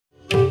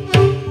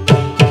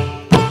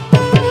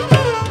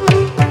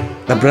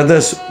the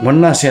brothers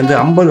ஒன்னா சேர்ந்து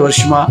 50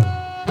 வருஷமா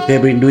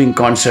they've been doing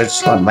concerts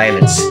on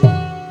violins.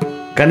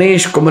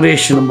 Ganesh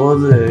Kumaresh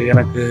போது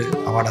எனக்கு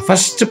அவனை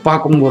ஃபர்ஸ்ட்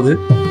பார்க்கும்போது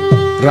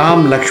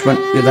ராம் லக்ஷ்மண்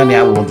இதுதான்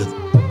ஞாபகம் வந்தது.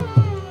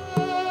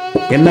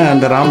 என்ன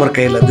அந்த ராமர்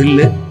கையில்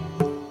வில்லு,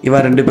 இவ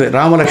 2 பேர்,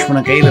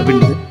 ராமலக்ஷ்மணன் கையில்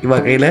வில்லு, இவ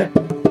கையில்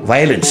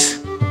வயலன்ஸ்.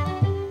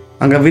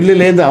 அங்கே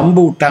வில்லுலேருந்து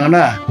அம்பு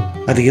விட்டாங்கன்னா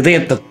அது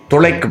இதயத்தை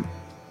துளைக்கும்.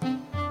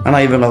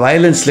 ஆனால் இவங்க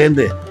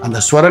வயலன்ஸ்லேருந்து அந்த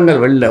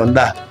ஸ்வரங்கள் வெளில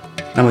வந்தால்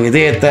நம்ம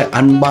இதயத்தை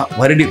அன்பாக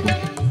வருடி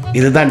கொடுக்கும்.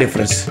 இதுதான்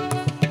டிஃப்ரென்ஸ்.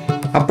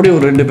 அப்படி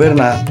ஒரு 2 பேர்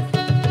நான்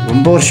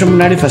ரொம்ப வருஷம்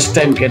முன்னாடி first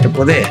time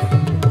கேட்டபோதே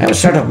I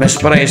was sort of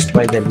mesmerised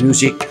by the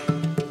music.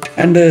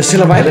 And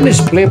சில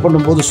வயலினிஸ்ட் ப்ளே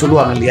பண்ணும்போது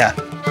சொல்லுவாங்க இல்லையா,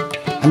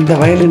 அந்த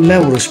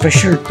வயலினில் ஒரு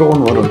ஸ்பெஷல்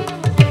டோன் வரும்.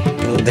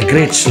 த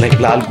grades like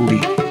Lalgudi,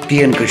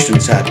 TN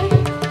Krishnan sir,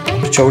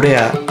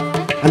 Chowdiah,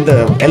 அந்த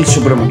எல்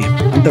சுப்பிரமணியம்,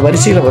 அந்த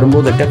வரிசையில்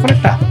வரும்போது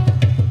டெஃபினட்டாக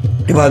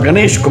இவ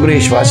கணேஷ்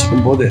குமரேஷ்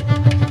வாசிக்கும் போது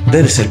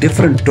there is a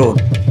different tone,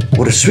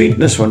 ஒரு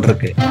ஸ்வீட்னஸ்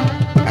ஒன்றிருக்கு.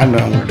 அண்ட்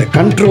அவங்களோட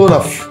control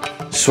of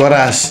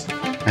swaras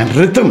and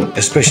rhythm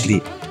especially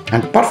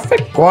and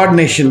perfect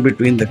coordination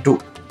between the two,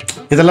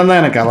 இதெல்லாம்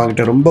தான் எனக்கு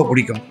அவங்ககிட்ட ரொம்ப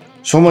பிடிக்கும்.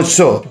 ஸோ மச்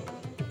ஸோ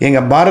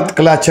எங்கள் பாரத்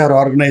கலாச்சார்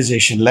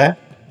ஆர்கனைசேஷனில்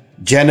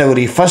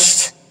January 1st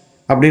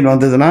அப்படின்னு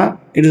வந்ததுன்னா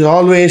it is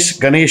always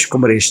Ganesh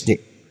Kumaresh day.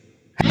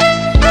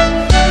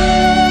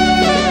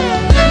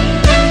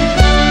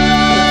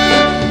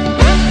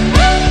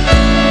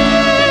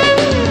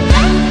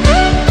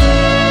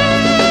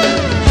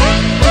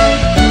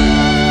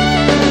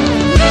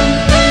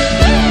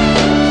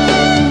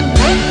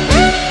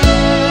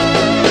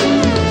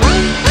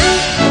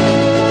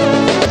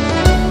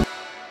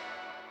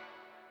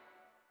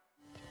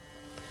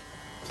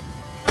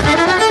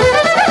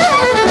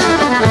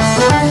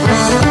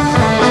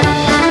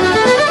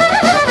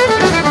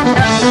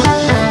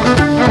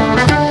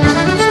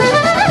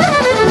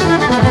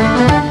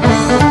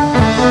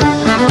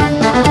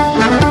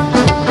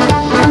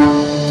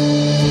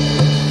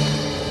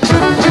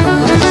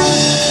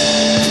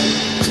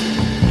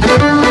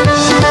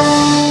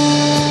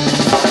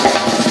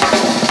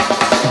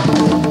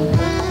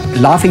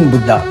 Laughing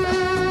Buddha.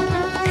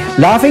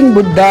 Laughing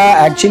Buddha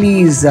actually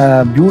is a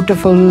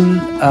beautiful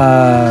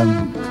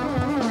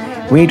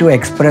way to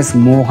express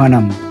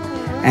Mohanam.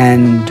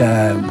 And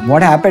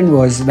what happened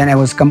was, when I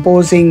was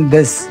composing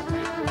this,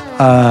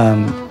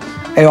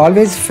 I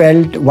always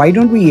felt, why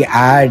don't we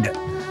add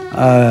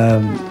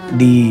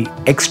the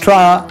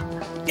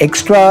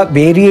extra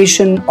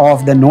variation of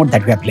the note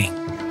that we are playing.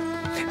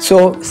 So,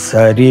 sa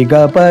re ga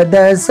pa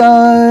da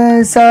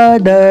sa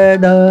da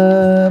da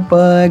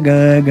pa ga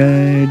ga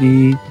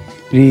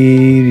re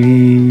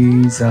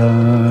sa.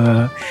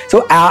 So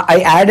I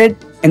added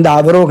in the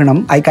avarohanam,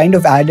 I kind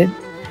of added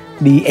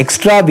the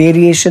extra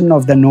variation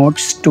of the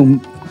notes to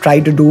try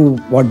to do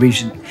what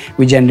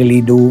we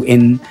generally do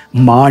in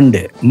Mand.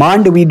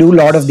 Mand, we do a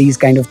lot of these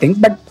kind of things,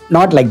 but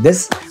not like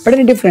this, but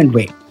in a different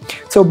way.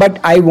 So, but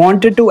I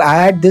wanted to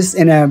add this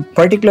in a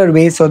particular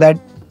way so that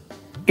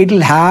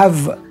it'll have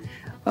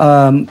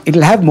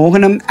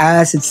Mohanam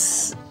as its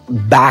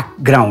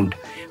background,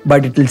 but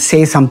it will say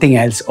something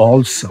else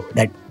also,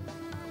 that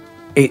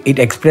it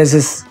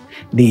expresses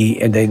the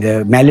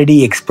melody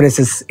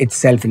expresses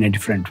itself in a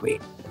different way.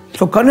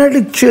 So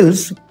Carnatic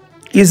Chills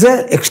is an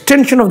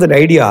extension of that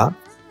idea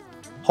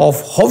of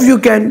how you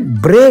can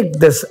break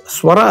the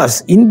swaras,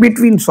 in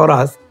between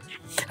swaras,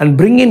 and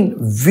bring in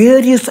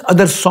various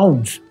other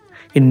sounds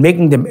in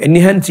making them,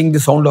 enhancing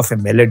the sound of a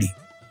melody.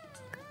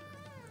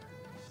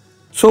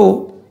 So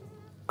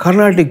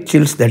Carnatic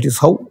Chills, that is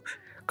how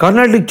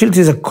Carnatic Chills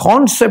is a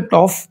concept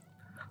of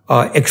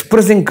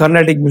expressing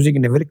Carnatic music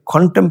in a very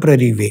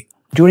contemporary way.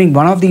 During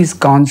one of these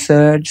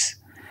concerts,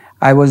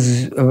 I was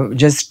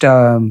just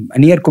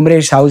near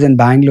Kumaresh's house in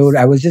Bangalore.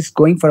 I was just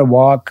going for a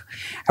walk.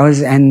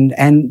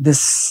 And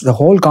the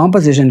whole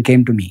composition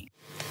came to me.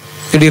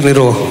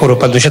 திடீர்னு ஒரு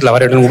 10 நிமிஷத்துல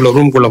வர உள்ள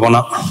ரூம்குள்ள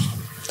போனா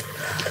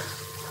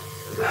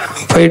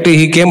போயிட்டு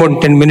he came out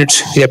 10 minutes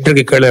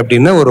எப்படி கேளு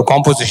அப்படின்னு ஒரு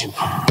காம்போசிஷன்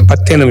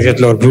 10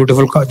 நிமிஷத்துல ஒரு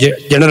பியூட்டிஃபுல்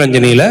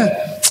ஜனரஞ்சனியில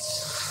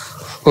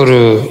ஒரு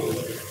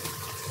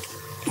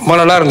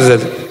நல்லா இருந்தது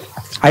அது.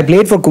 I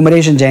played for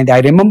Kumaresh and Jayanti.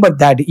 I remember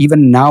that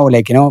even now,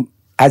 like, you know,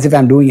 as if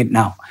I'm doing it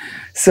now.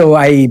 So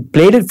I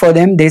played it for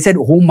them. They said,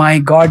 "Oh my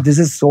God, this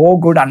is so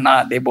good, Anna."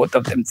 They both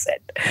of them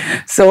said.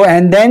 So,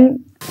 and then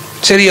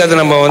சரி அது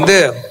நம்ம வந்து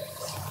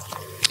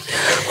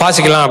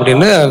வாசிக்கலாம்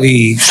அப்படின்னு we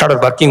started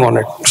working on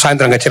it.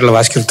 சாயந்தரம் கச்சேரியில்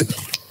வாசிக்கிறதுக்கு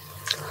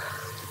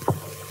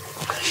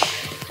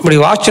இப்படி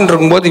வாசிச்சுட்டு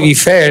இருக்கும்போது we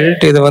felt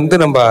இதை வந்து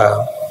நம்ம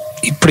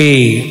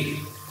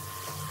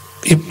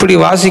இப்படி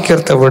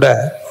வாசிக்கிறத விட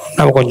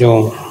நம்ம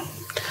கொஞ்சம்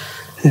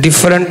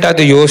டிஃப்ரெண்ட்டாக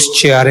அதை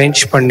யோசிச்சு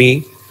அரேஞ்ச் பண்ணி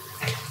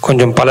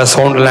கொஞ்சம் பல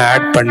சவுண்ட்லாம்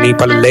ஆட் பண்ணி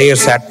பல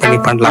லேயர்ஸ் ஆட் பண்ணி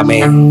பண்ணலாமே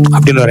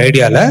அப்படின்னு ஒரு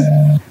ஐடியாவில்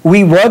we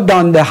worked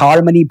on the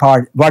harmony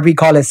part, what we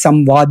call as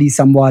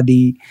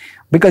samvadi,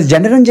 because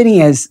Janaranjani,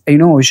 as you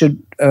know, you should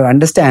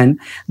understand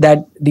that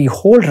the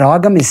whole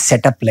ragam is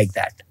set up like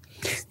that.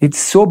 It's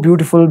so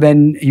beautiful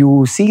when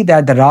you see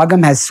that the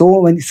ragam has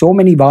so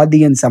many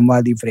vadi and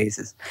samvadi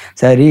phrases.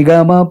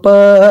 Sarigama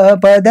pa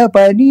pada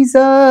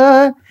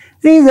panisa,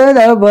 risa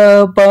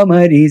pa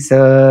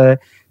marisa,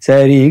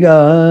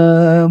 sarigamari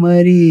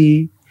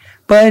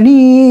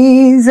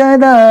panisa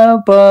da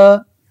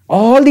pa.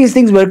 All these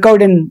things work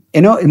out in,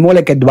 more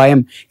like a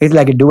dvayam. It's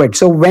like a duet.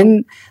 So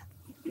when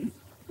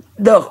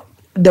the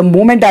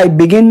moment I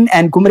begin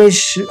and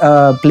Kumaresh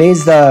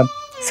plays the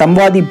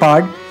samvadi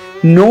part,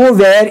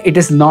 nowhere it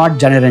is not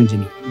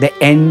Janaranjani. The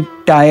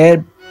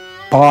entire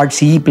parts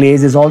he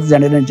plays is also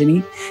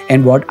Janaranjani,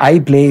 and what I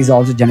play is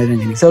also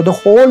Janaranjani. So the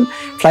whole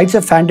Flights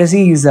of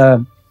Fantasy is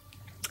a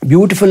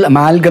beautiful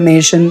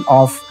amalgamation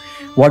of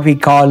what we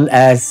call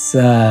as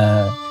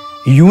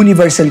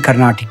universal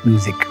Carnatic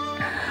music.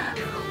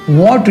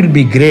 What will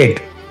be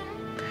great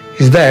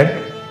is that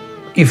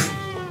if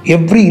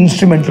every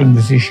instrumental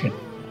musician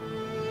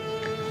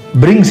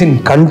brings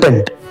in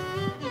content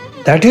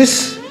that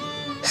is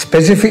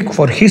specific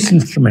for his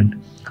instrument,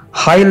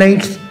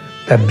 highlights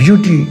the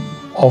beauty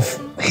of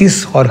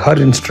his or her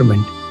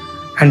instrument,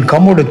 and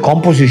come out with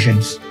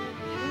compositions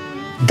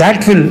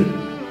that will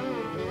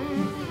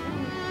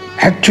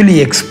actually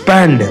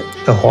expand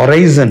the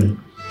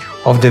horizon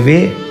of the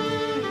way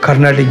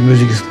Carnatic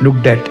music is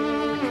looked at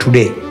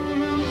today.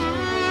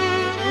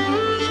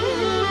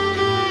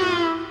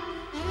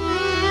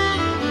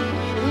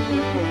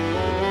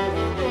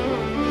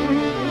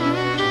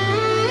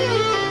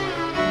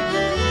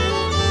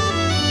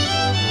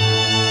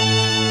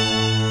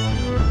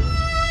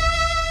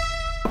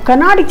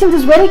 Carnatic Chills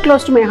is very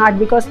close to my heart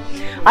because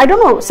I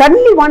don't know,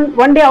 suddenly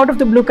one day out of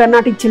the blue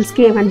Carnatic Chills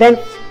came, and then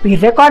we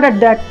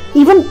recorded that.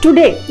 Even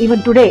today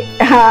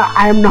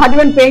I am not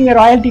even paying a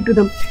royalty to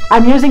them.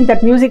 I'm using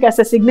that music as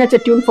a signature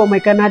tune for my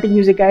Carnatic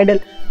music idol.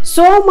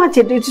 So much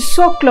it is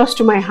so close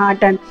to my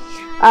heart, and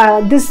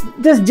this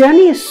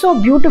journey is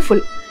so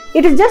beautiful.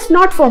 It is just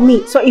not for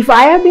me. So if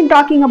I have been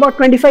talking about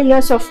 25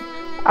 years of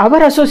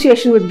our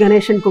association with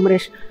Ganesh and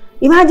Kumaresh,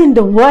 imagine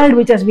the world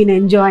which has been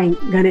enjoying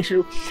Ganesh.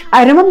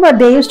 I remember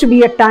there used to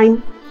be a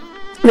time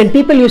when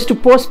people used to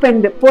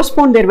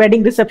postpone their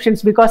wedding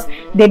receptions because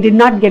they did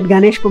not get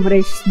Ganesh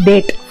Kumaresh's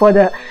date for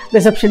the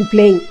reception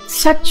playing.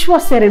 Such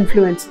was their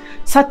influence.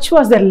 Such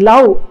was their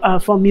love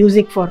for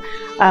music, for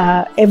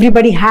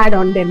everybody had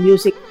on their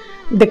music.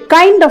 The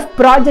kind of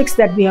projects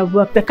that we have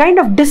worked, the kind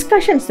of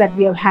discussions that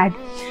we have had.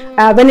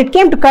 When it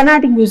came to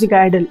Carnatic Music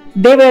Idol,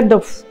 they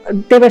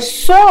were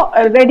so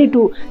ready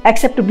to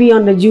accept to be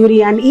on the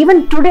jury, and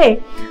even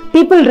today,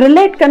 people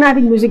relate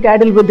Carnatic Music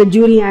Idol with the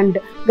jury, and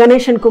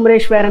Ganesh and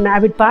Kumaresh were an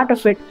avid part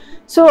of it.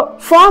 So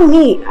for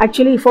me,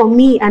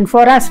 and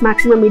for us,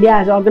 Maximum Media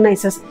as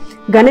organizers,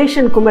 Ganesh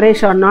and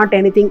Kumaresh are not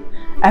anything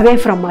away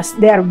from us.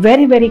 They are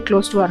very, very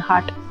close to our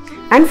heart.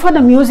 And for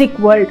the music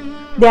world,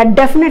 they are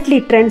definitely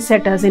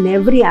trendsetters in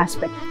every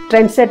aspect.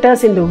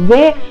 Trendsetters in the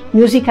way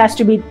music has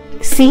to be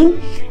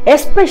seen,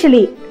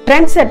 especially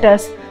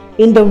trendsetters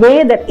in the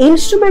way that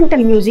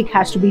instrumental music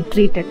has to be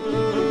treated.